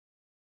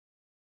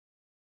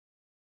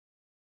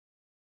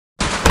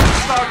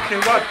ခ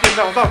င်ကကျင်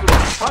တော်တော့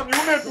ဟာ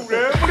မျိုးနဲ့တူတ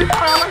ယ်ဘယ်ပါ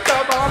လိုက်တာ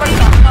ပါလိုက်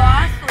တာ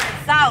တော့ဆို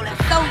စောက်လဲ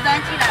စုံစ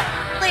မ်းကြည့်လိုက်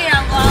သိအော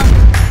င်ကော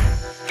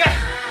ကဲ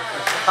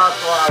သွား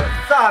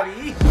စ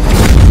ပြီ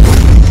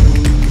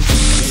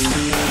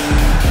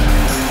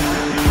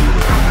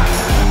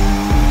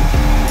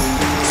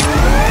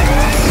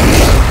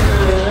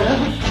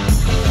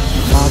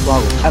သွား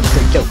ကိုအပ်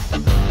စိတ်ကြောက်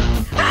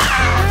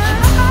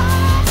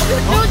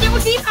တို့ဒီမ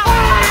ဒီပါ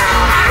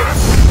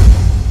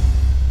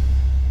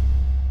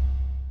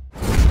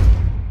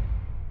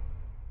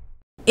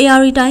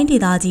AR တိုင်းဒေ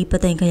သကြီးပ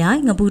သိမ်ခရို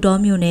င်ငပူတော်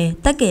မြို့နယ်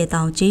တက်ကဲ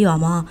တောင်ကျေးရွာ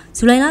မှာ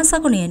ဇူလိုင်လ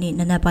19ရက်နေ့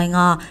နနက်ပိုင်းက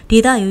ဒေ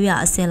သရိုးရာ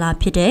အစင်လာ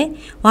ဖြစ်တဲ့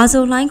ဝါ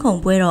ဆိုလှိုင်းခုံ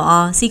ပွဲတော်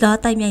အားစီကား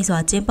တိုက်မြိုက်စွာ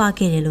ကျင်းပ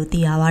ခဲ့တယ်လို့သိ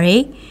ရပါဗျ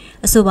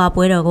။အဆိုပါ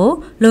ပွဲတော်ကို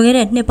လွန်ခဲ့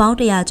တဲ့နှစ်ပေါင်း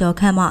100ကျော်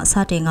ခန့်မှစ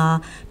တင်က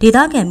ဒေသ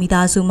ခံမိ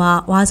သားစုမှ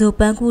ဝါဆို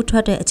ပန်းကူးထွ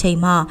က်တဲ့အချိန်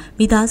မှ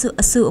မိသားစု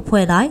အစုအ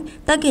ဖွဲ့လိုက်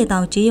တက်ကဲတော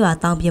င်ကျေးရွာ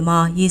တောင်ပြင်မှာ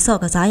ရေဆော့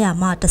ကစားရ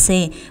မှတဆ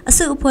င့်အ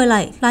စုအဖွဲ့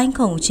လိုက်လှိုင်း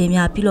ခုံခြင်း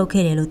များပြုလုပ်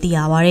ခဲ့တယ်လို့သိရ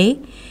ပါဗျ။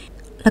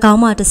၎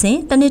င်းမှတဆင့်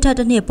တစ်နှစ်ထက်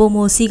တစ်နှစ်ပို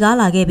မိုစီကား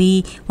လာခဲ့ပြီး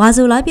ဝါ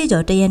ဆိုလိုက်ပြ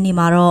ကျော်တရက်နေ့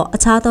မှာတော့အ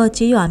ခြားသော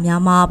ကျေးရွာ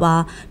များမှာပါ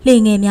လှေ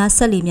ငယ်များဆ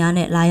က်လီများ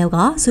နဲ့လာရောက်က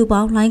စုပေါ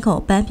င်းလှိုင်းခုံ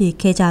ပန်းပြေ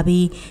ခဲ့ကြ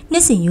ပြီးနှ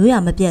စ်စဉ်ရိုးရာ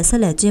မပြတ်ဆ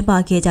က်လက်ကျင်းပ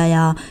ခဲ့ကြ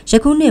ရာယ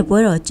ခုနှစ်ပွဲ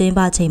တော်ကျင်းပ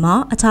ချိန်မှာ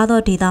အခြားသော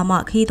ဒေသမှ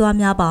ခရီးသွား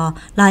များပါ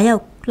လာရော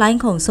က်လှိုင်း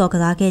ခုံဆော့က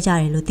စားခဲ့ကြတ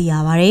ယ်လို့သိရ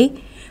ပါဗျ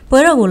။ပွဲ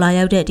တော်ကိုလာ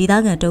ရောက်တဲ့ဒေသ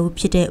ခံတအုပ်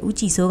ဖြစ်တဲ့ဦး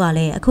ကြည်စိုးကလ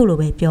ည်းအခုလို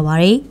ပဲပြောပါ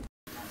ဗျ။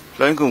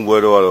လိုင်းခုံပွဲ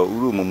တော့ဥ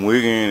ရုမ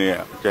မွေးခင်းနဲ့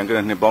ကျန်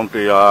တဲ့နှစ်ပေါင်း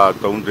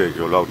130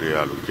ကျော်လောက်တည်းရ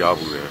လို့ကြား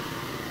ဘူးလေ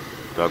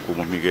ဒါကို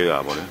မမိခဲ့တာ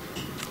ပေါ့လေ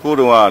ကို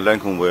တော့လို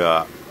င်းခုံပွဲက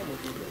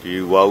ဒီ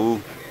ဝါဦး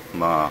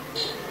မှာ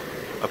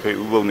အဖေ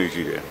ဥပုံနေ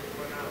ရှိတယ်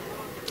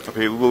အ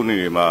ဖေဥပုံနေ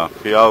မှာ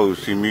ဖះကို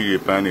စီမီတွေ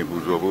ပန်းနေပူ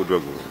ဇော်ဖို့အတွ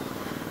က်ကို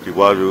ဒီ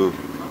ဝါဆို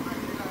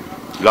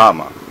လာ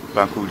မှာပ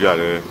န်းခုကြ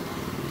တယ်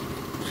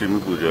စီမီ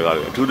ပူဇော်ရတ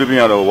ယ်အထူးသဖြ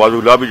င့်ကတော့ဝါ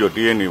ဆိုလာပြီးတော့တ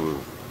ည်းနေ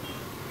ဘူး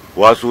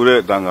ဝါဆိုတဲ့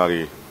အတန်ကား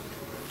တွေ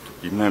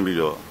ဒီမှန်းပြီး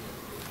တော့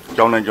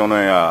ကျောင်းတိုင်းက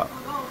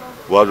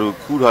ဝါဆို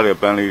ခူးထားတဲ့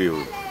ပန်းလေးတွေ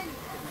ကို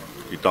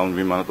ဒီတောင်ပြ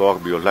င်မှာတော့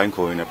ပြီးတော့လိုင်း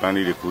ခေါ်ရင်းနဲ့ပန်း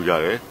လေးတွေခူးကြ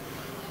တယ်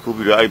ခူး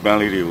ပြီးတော့အဲ့ပန်း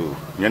လေးတွေကို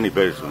ညနေ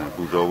ပဲဆိုရင်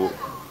ပူဇော်ဖို့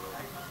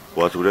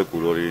ဝါဆိုတဲ့ကူ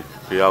တော်တွေ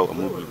ဖះကိုအ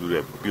မှုပြု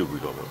တဲ့ပြုတ်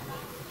ပြီးတော့ပေါ့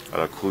အဲ့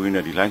ဒါခူးရင်း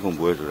နဲ့ဒီလိုင်းခုံ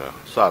ပွဲဆိုတာ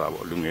စတာ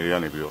ပေါ့လူငယ်တွေက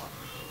နေပြီးတော့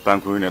ပန်း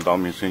ခူးရင်းနဲ့တောင်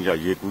ပြင်ဆင်းကြ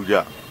ရေကူးကြ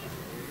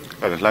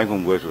အဲ့ဒါလိုင်းခုံ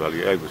ပွဲဆိုတာလေ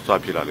အဲ့ကိုစ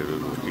ဖြစ်လာလေလို့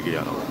ဒီကြရ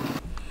တော့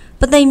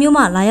ပသိမ်မြို့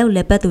မှာလာရောက်လ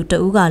က်ပတ်သူတ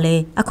ဦးကလ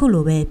ည်းအခု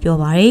လိုပဲပြော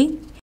ပါတယ်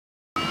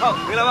ဟုတ်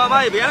ကဲ့လာပါမ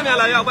ကြီးဘယ်ကများ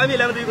လာရောက်ပိုင်းမြေ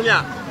လည်းမသိဘူးခ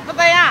င်ဗျပ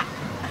သိမ်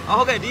က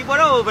ဟုတ်ကဲ့ဒီပွဲ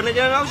တော့ဘယ်နှ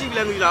ကြိမ်လောက်ရှိပြီ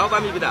လဲမသိလားဟုတ်ပို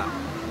င်းမြေပြတာ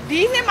ဒီ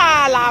နှစ်မှာ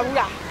လာဘူး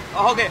လား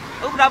ဟုတ်ကဲ့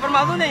ဥပဒါပထမ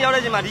ဆုံးနေ့ရောက်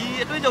တဲ့ချိန်မှာဒီ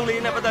အတွေ့အကြုံ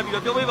လေးနဲ့ပတ်သက်ပြီး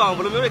တော့ပြောပြပါအောင်ဘ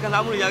ယ်လိုမျိုးတွေခံ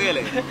စားမှုတွေရခဲ့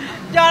လဲ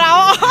ကြော်တာ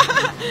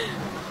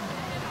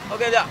ဟုတ်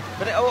ကဲ့ဗျ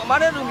ဟိုအမ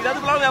တဲ့လူမိသား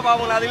စုဘယ်လောက်များပါ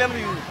ဝင်လာသေးလဲမ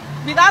သိဘူး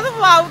မိသားစုမ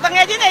ပါဘူးတင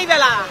ယ်ချင်းတွေပဲ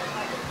လား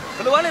ဘ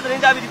ယ်လိုကနေသတ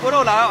င်းကြပြီးဒီပွဲ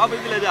တော့လာအောင်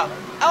ပေးပြလဲဗျဟို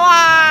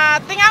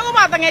တင်ကားက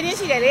မှတငယ်ချင်း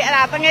ရှိတယ်လေအဲ့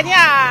ဒါတငယ်ချင်း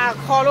က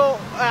ခေါ်လို့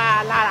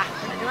လာတာ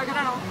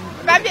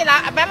ပန်းပြေလား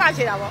အပန်းလာ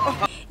ရှိတာပေါ့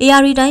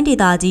AR တိုင်းဒေ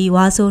သကြီး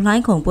ဝါဆိုလှို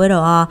င်းခုံပွဲ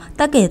တော်အား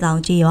တက်ကဲတော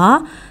င်ကျေးရွာ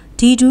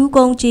ဒီဒူး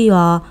ကုန်းကျေး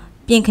ရွာ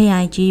ပြင်ခ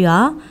ရိုင်ကျေးရွာ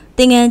တ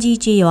င်ငန်းကြီး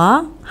ကျေးရွာ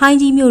ဟိုင်း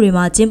ကြီးမြို့တွေ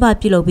မှာကျင်းပ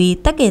ပြုလုပ်ပြီး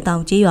တက်ကဲတော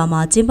င်ကျေးရွာ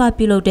မှာကျင်းပ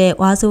ပြုလုပ်တဲ့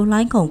ဝါဆို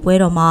လှိုင်းခုံပွဲ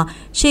တော်မှာ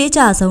ရှေးအကြ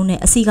ဆုံးနဲ့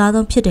အစီကား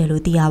ဆုံးဖြစ်တယ်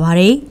လို့သိရပါ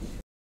တယ်။